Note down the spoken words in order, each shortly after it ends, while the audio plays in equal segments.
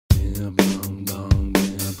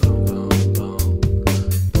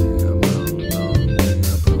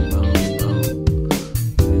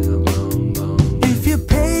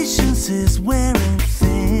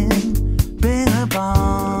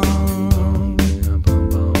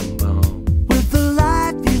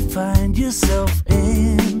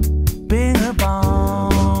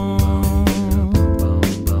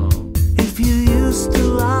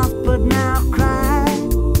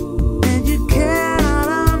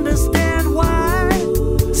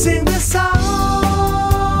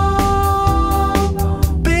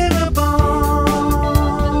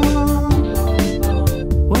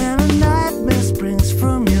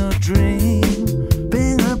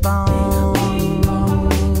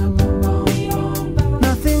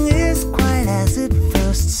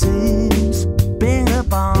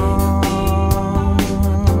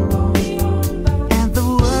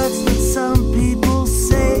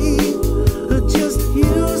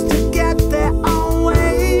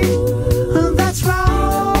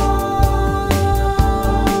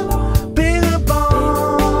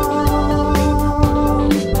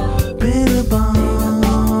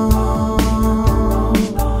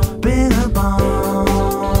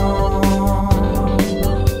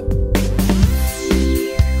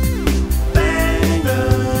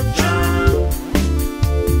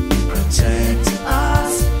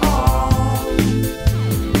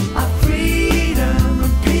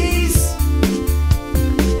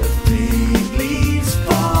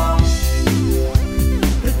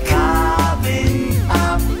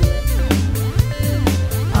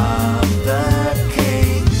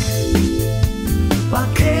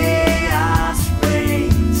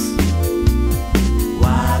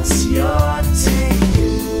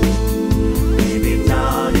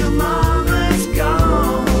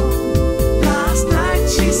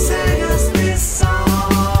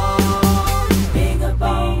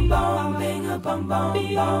bong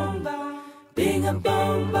bong bong, bing a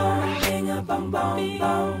bong bong, bing a bong bong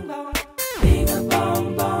bong, bing a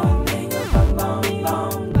bong bong, bing a bong bong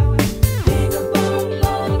bong, bing a bong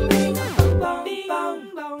bong, bing a bong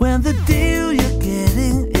bong bong. When the deal you're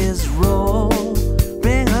getting is raw,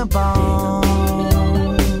 bing a bong.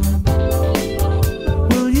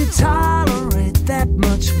 Will you tolerate that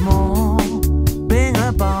much more? Bing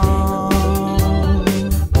a bong.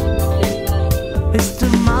 It's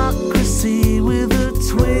democracy with a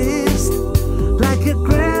twist, like a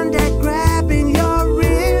granddad.